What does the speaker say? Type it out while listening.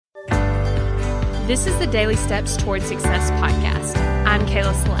This is the Daily Steps Toward Success podcast. I'm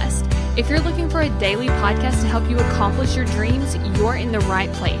Kayla Celeste. If you're looking for a daily podcast to help you accomplish your dreams, you're in the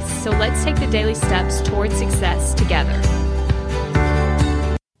right place. So let's take the daily steps toward success together.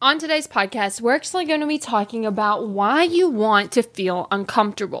 On today's podcast, we're actually going to be talking about why you want to feel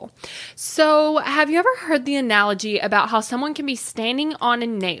uncomfortable. So, have you ever heard the analogy about how someone can be standing on a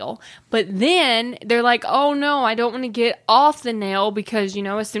nail, but then they're like, oh no, I don't want to get off the nail because,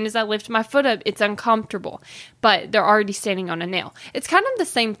 as soon as I lift my foot up, it's uncomfortable, but they're already standing on a nail. It's kind of the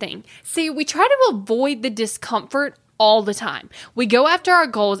same thing. See, we try to avoid the discomfort all the time. We go after our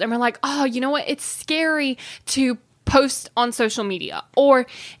goals and we're like, oh, you know what? It's scary to post on social media, or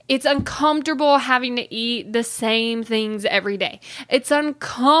it's uncomfortable having to eat the same things every day. It's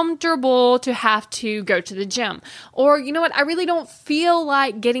uncomfortable to have to go to the gym, or you know what, I really don't feel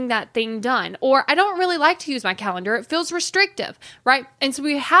like getting that thing done, or I don't really like to use my calendar. It feels restrictive, right? And so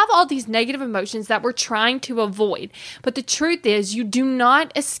we have all these negative emotions that we're trying to avoid. But the truth is, you do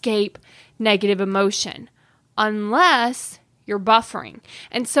not escape negative emotion unless you're buffering.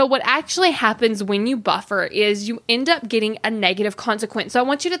 And so what actually happens when you buffer is you end up getting a negative consequence. So I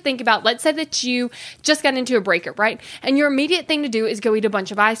want you to think about, let's say that you just got into a breakup, right? And your immediate thing to do is go eat a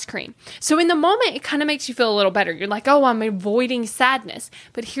bunch of ice cream. So in the moment, it kind of makes you feel a little better. You're like, oh, I'm avoiding sadness.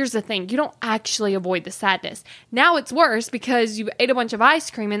 But here's the thing, you don't actually avoid the sadness. Now it's worse because you ate a bunch of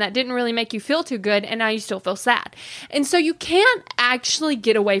ice cream and that didn't really make you feel too good, and now you still feel sad. And so you can't actually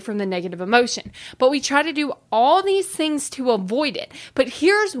get away from the negative emotion. But we try to do all these things to avoid it. But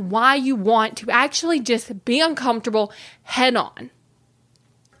here's why you want to actually just be uncomfortable head on.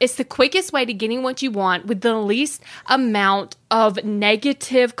 It's the quickest way to getting what you want with the least amount of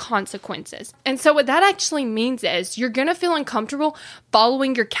negative consequences. And so what that actually means is you're going to feel uncomfortable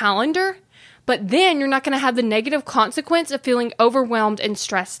following your calendar, but then you're not going to have the negative consequence of feeling overwhelmed and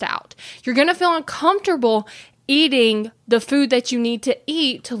stressed out. You're going to feel uncomfortable eating the food that you need to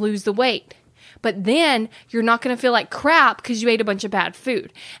eat to lose the weight. But then you're not going to feel like crap because you ate a bunch of bad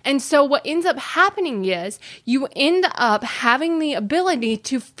food. And so what ends up happening is you end up having the ability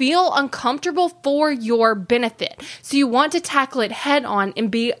to feel uncomfortable for your benefit. So you want to tackle it head on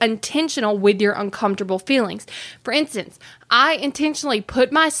and be intentional with your uncomfortable feelings. For instance, I intentionally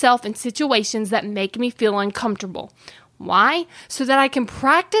put myself in situations that make me feel uncomfortable. Why? So that I can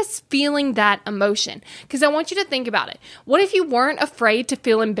practice feeling that emotion. Because I want you to think about it. What if you weren't afraid to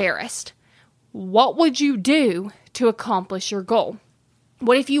feel embarrassed? What would you do to accomplish your goal?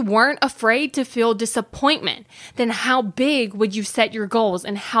 What if you weren't afraid to feel disappointment? Then how big would you set your goals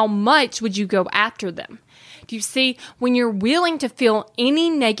and how much would you go after them? Do you see, when you're willing to feel any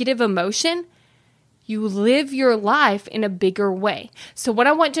negative emotion, you live your life in a bigger way. So what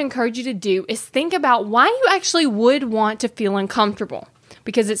I want to encourage you to do is think about why you actually would want to feel uncomfortable,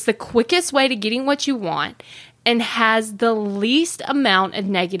 because it's the quickest way to getting what you want and has the least amount of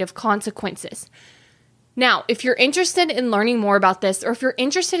negative consequences. Now, if you're interested in learning more about this, or if you're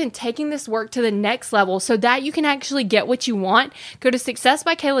interested in taking this work to the next level so that you can actually get what you want, go to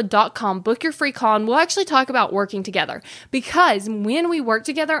successbykayla.com, book your free call, and we'll actually talk about working together. Because when we work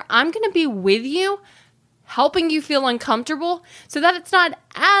together, I'm going to be with you, helping you feel uncomfortable so that it's not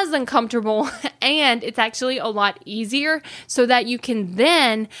as uncomfortable and it's actually a lot easier so that you can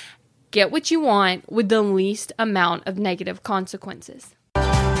then get what you want with the least amount of negative consequences.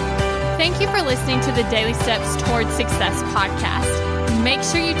 Thank you for listening to the Daily Steps Toward Success podcast. Make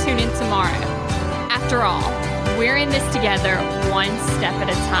sure you tune in tomorrow. After all, we're in this together, one step at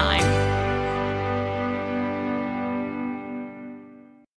a time.